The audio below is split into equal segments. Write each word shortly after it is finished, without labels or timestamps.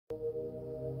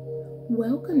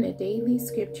Welcome to Daily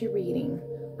Scripture Reading.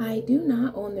 I do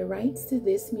not own the rights to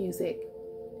this music.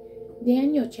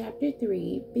 Daniel chapter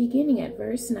 3, beginning at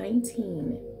verse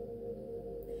 19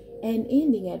 and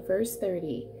ending at verse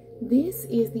 30. This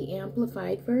is the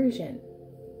Amplified Version.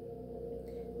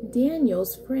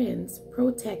 Daniel's friends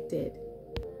protected.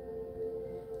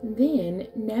 Then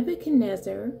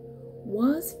Nebuchadnezzar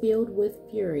was filled with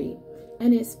fury,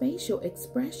 and his facial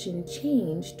expression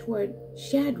changed toward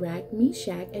Shadrach,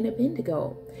 Meshach, and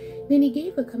Abednego. Then he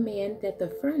gave a command that the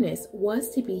furnace was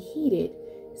to be heated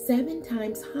 7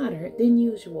 times hotter than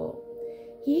usual.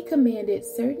 He commanded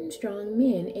certain strong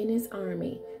men in his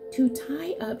army to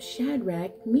tie up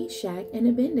Shadrach, Meshach, and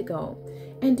Abednego,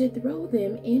 and to throw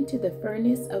them into the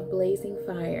furnace of blazing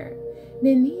fire.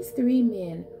 Then these 3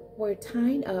 men were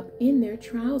tied up in their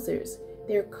trousers,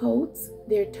 their coats,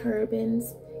 their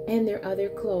turbans, and their other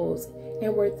clothes,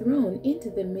 and were thrown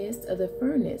into the midst of the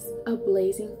furnace of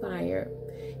blazing fire,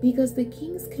 because the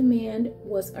king's command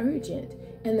was urgent,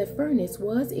 and the furnace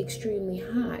was extremely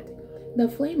hot. The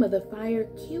flame of the fire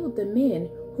killed the men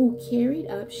who carried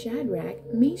up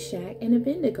Shadrach, Meshach, and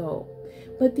Abednego.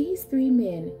 But these 3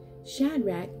 men,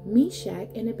 Shadrach, Meshach,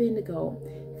 and Abednego,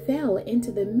 fell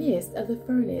into the midst of the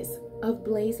furnace of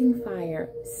blazing fire,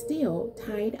 still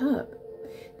tied up.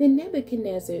 Then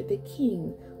Nebuchadnezzar the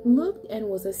king looked and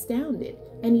was astounded,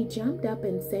 and he jumped up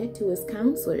and said to his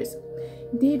counselors,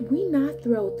 "Did we not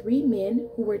throw 3 men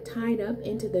who were tied up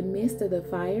into the midst of the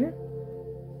fire?"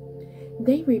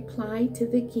 They replied to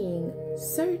the king,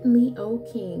 "Certainly, O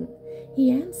king."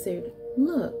 He answered,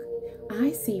 "Look,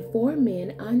 I see 4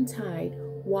 men untied,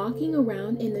 walking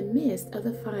around in the midst of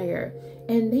the fire,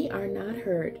 and they are not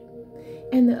hurt.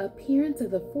 And the appearance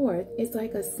of the 4th is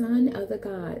like a son of the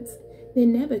gods."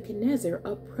 Then Nebuchadnezzar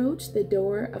approached the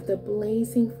door of the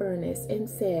blazing furnace and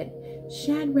said,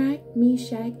 "Shadrach,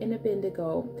 Meshach, and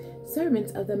Abednego,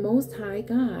 servants of the Most High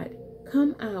God,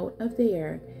 come out of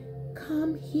there.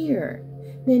 Come here."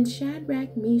 Then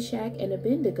Shadrach, Meshach, and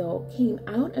Abednego came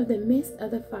out of the midst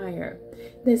of the fire.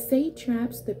 The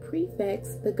satraps, the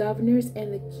prefects, the governors,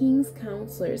 and the king's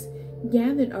counselors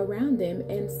gathered around them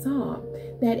and saw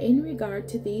that in regard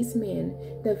to these men,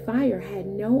 the fire had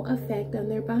no effect on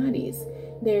their bodies.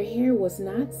 Their hair was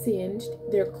not singed,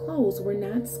 their clothes were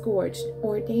not scorched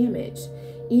or damaged.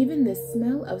 Even the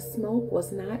smell of smoke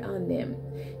was not on them.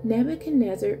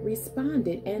 Nebuchadnezzar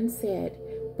responded and said,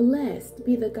 "Blessed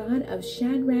be the God of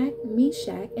Shadrach,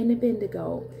 Meshach, and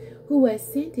Abednego, who has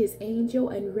sent his angel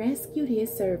and rescued his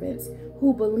servants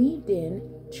who believed in,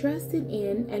 trusted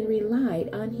in, and relied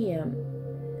on him.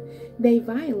 They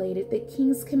violated the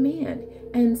king's command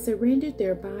and surrendered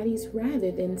their bodies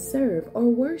rather than serve or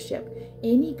worship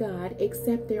any god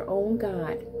except their own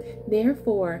God.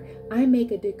 Therefore, I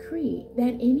make a decree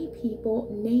that any people,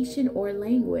 nation, or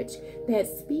language that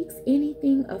speaks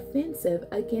anything offensive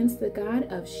against the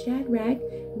God of Shadrach,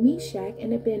 Meshach,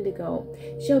 and Abednego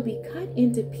shall be cut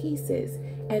into pieces,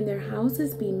 and their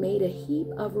houses be made a heap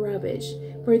of rubbish,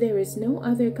 for there is no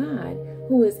other God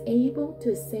who is able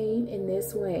to save in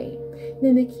this way."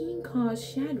 Then the king caused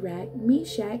Shadrach,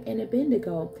 Meshach, and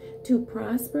Abednego to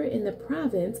prosper in the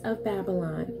province of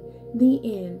Babylon. The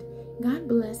end. God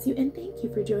bless you, and thank you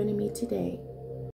for joining me today.